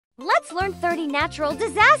Let's learn 30 natural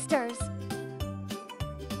disasters.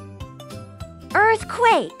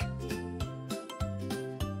 Earthquake.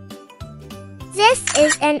 This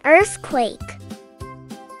is an earthquake.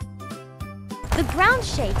 The ground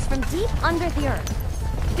shakes from deep under the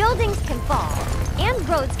earth. Buildings can fall and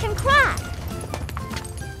roads can crack.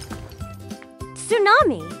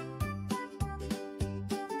 Tsunami.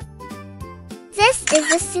 This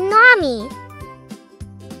is a tsunami.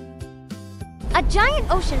 A giant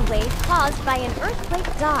ocean wave caused by an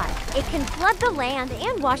earthquake dot. It can flood the land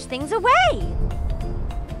and wash things away.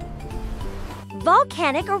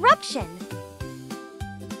 Volcanic eruption.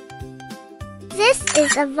 This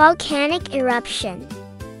is a volcanic eruption.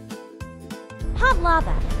 Hot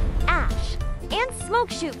lava, ash, and smoke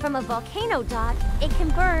shoot from a volcano dot. It can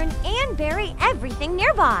burn and bury everything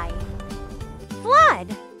nearby.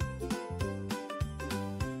 Flood.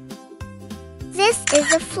 This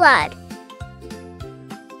is a flood.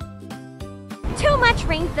 Too much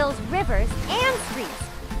rain fills rivers and streets.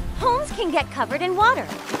 Homes can get covered in water.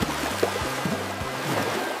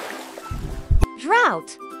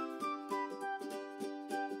 Drought.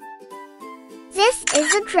 This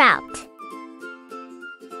is a drought.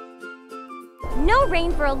 No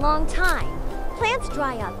rain for a long time. Plants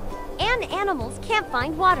dry up, and animals can't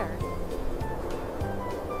find water.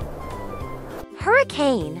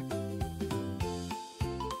 Hurricane.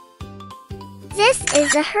 This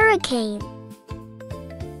is a hurricane.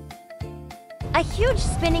 A huge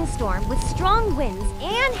spinning storm with strong winds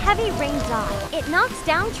and heavy rain dot. It knocks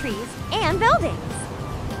down trees and buildings.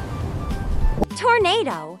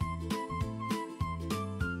 Tornado.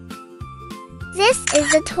 This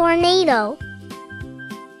is a tornado.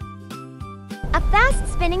 A fast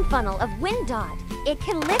spinning funnel of wind dot. It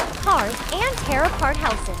can lift cars and tear apart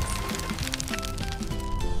houses.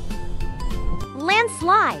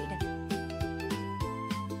 Landslide.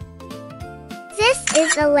 This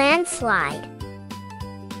is a landslide.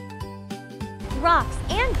 Rocks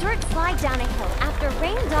and dirt slide down a hill after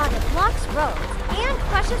rain dot. It blocks roads and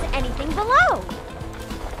crushes anything below.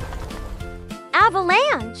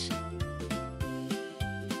 Avalanche.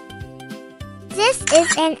 This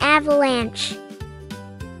is an avalanche.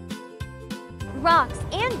 Rocks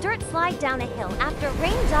and dirt slide down a hill after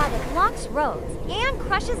rain dot. It blocks roads and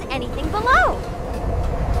crushes anything below.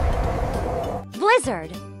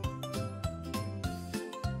 Blizzard.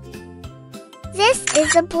 This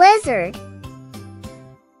is a blizzard.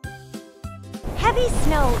 Heavy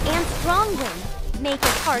snow and strong wind make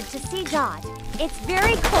it hard to see dot. It's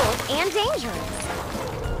very cold and dangerous.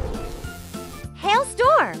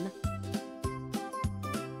 Hailstorm.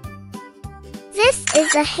 This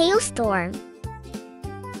is a hailstorm.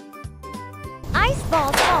 Ice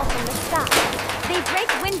balls fall from the sky. They break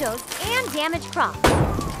windows and damage crops.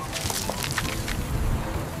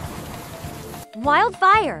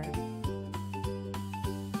 Wildfire.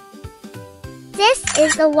 This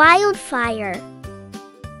is a wildfire.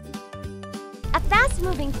 A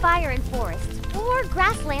fast-moving fire in forests or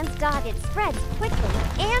grasslands dot. It spreads quickly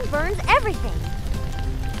and burns everything.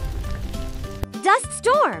 Dust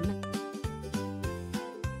storm.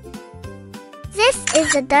 This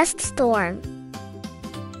is a dust storm.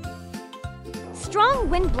 Strong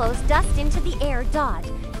wind blows dust into the air dot.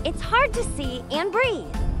 It's hard to see and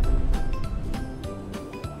breathe.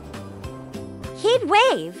 Heat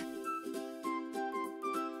wave.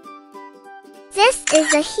 This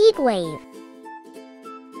is a heat wave.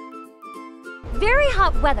 Very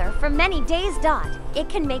hot weather for many days dot. It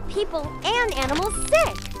can make people and animals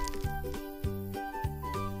sick.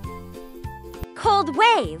 Cold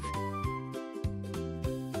wave.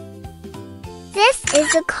 This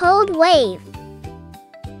is a cold wave.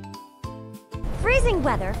 Freezing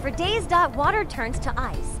weather for days dot. Water turns to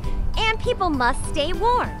ice, and people must stay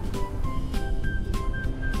warm.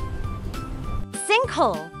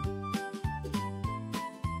 Sinkhole.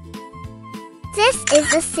 This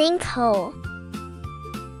is a sinkhole.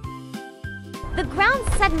 The ground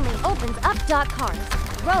suddenly opens up dot. Cars,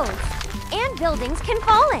 roads, and buildings can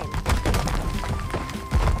fall in.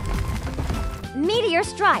 Meteor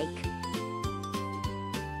strike.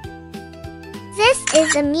 This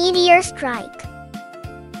is a meteor strike.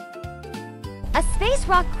 A space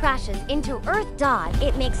rock crashes into Earth dot.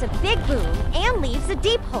 It makes a big boom and leaves a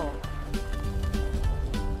deep hole.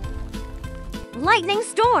 Lightning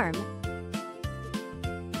storm.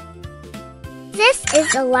 This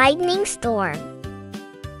is a lightning storm.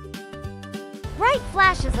 Bright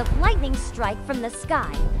flashes of lightning strike from the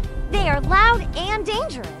sky. They are loud and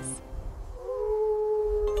dangerous.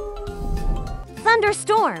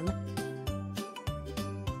 Thunderstorm.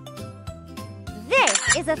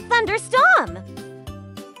 This is a thunderstorm.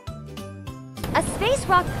 A space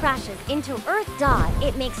rock crashes into Earth.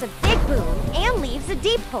 It makes a big boom and leaves a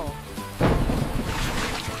deep hole.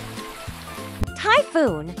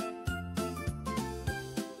 Typhoon.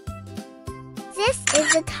 This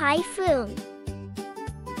is a typhoon.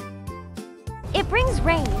 It brings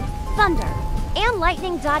rain, thunder, and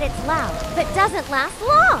lightning. It's loud, but doesn't last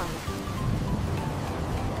long.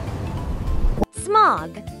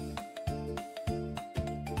 Smog.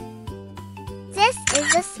 This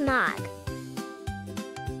is a smog.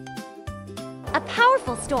 A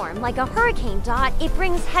powerful storm like a hurricane. It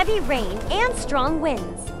brings heavy rain and strong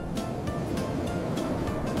winds.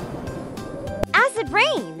 Acid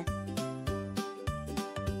rain.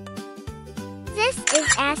 This is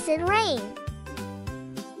acid rain.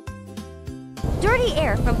 Dirty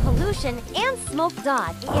air from pollution and smoke.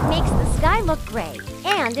 It makes the sky look gray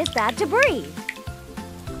and is bad to breathe.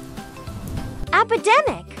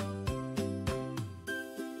 Epidemic.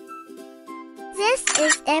 This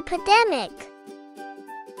is epidemic.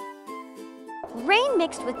 Rain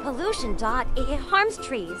mixed with pollution. It harms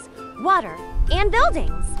trees, water, and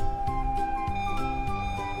buildings.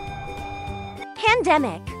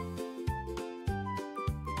 Pandemic.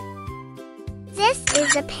 This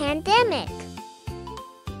is a pandemic.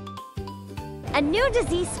 A new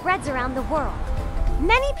disease spreads around the world.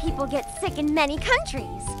 Many people get sick in many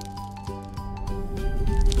countries.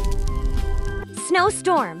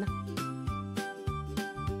 Snowstorm.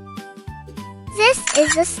 This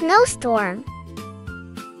is a snowstorm.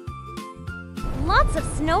 Lots of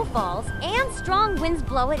snow falls and strong winds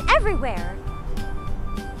blow it everywhere.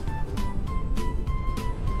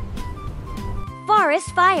 Forest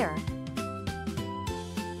fire.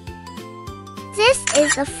 This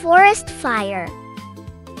is a forest fire.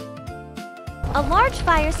 A large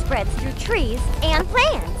fire spreads through trees and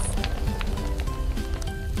plants.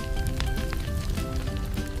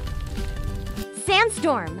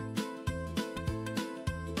 Sandstorm.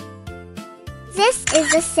 This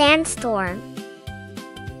is a sandstorm.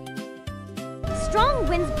 Strong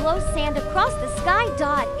winds blow sand across the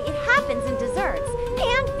sky. It happens in deserts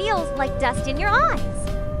and feels like dust in your eyes.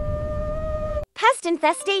 Pest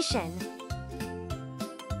infestation.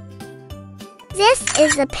 This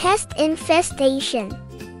is a pest infestation.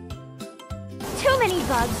 Too many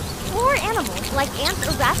bugs or animals like ants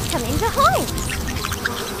or rats come into homes.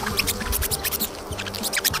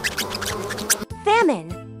 Famine.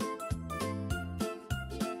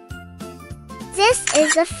 This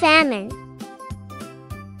is a famine.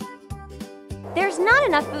 There's not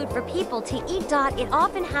enough food for people to eat. It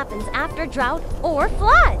often happens after drought or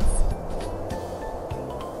floods.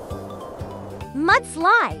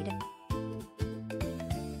 Mudslide.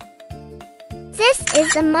 This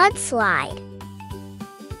is a mudslide.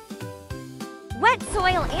 Wet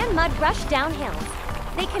soil and mud rush down hills.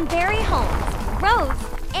 They can bury homes, roads,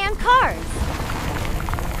 and cars.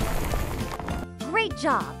 Great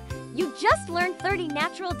job! You just learned 30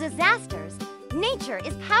 natural disasters. Nature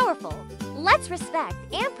is powerful. Let's respect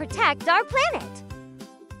and protect our planet.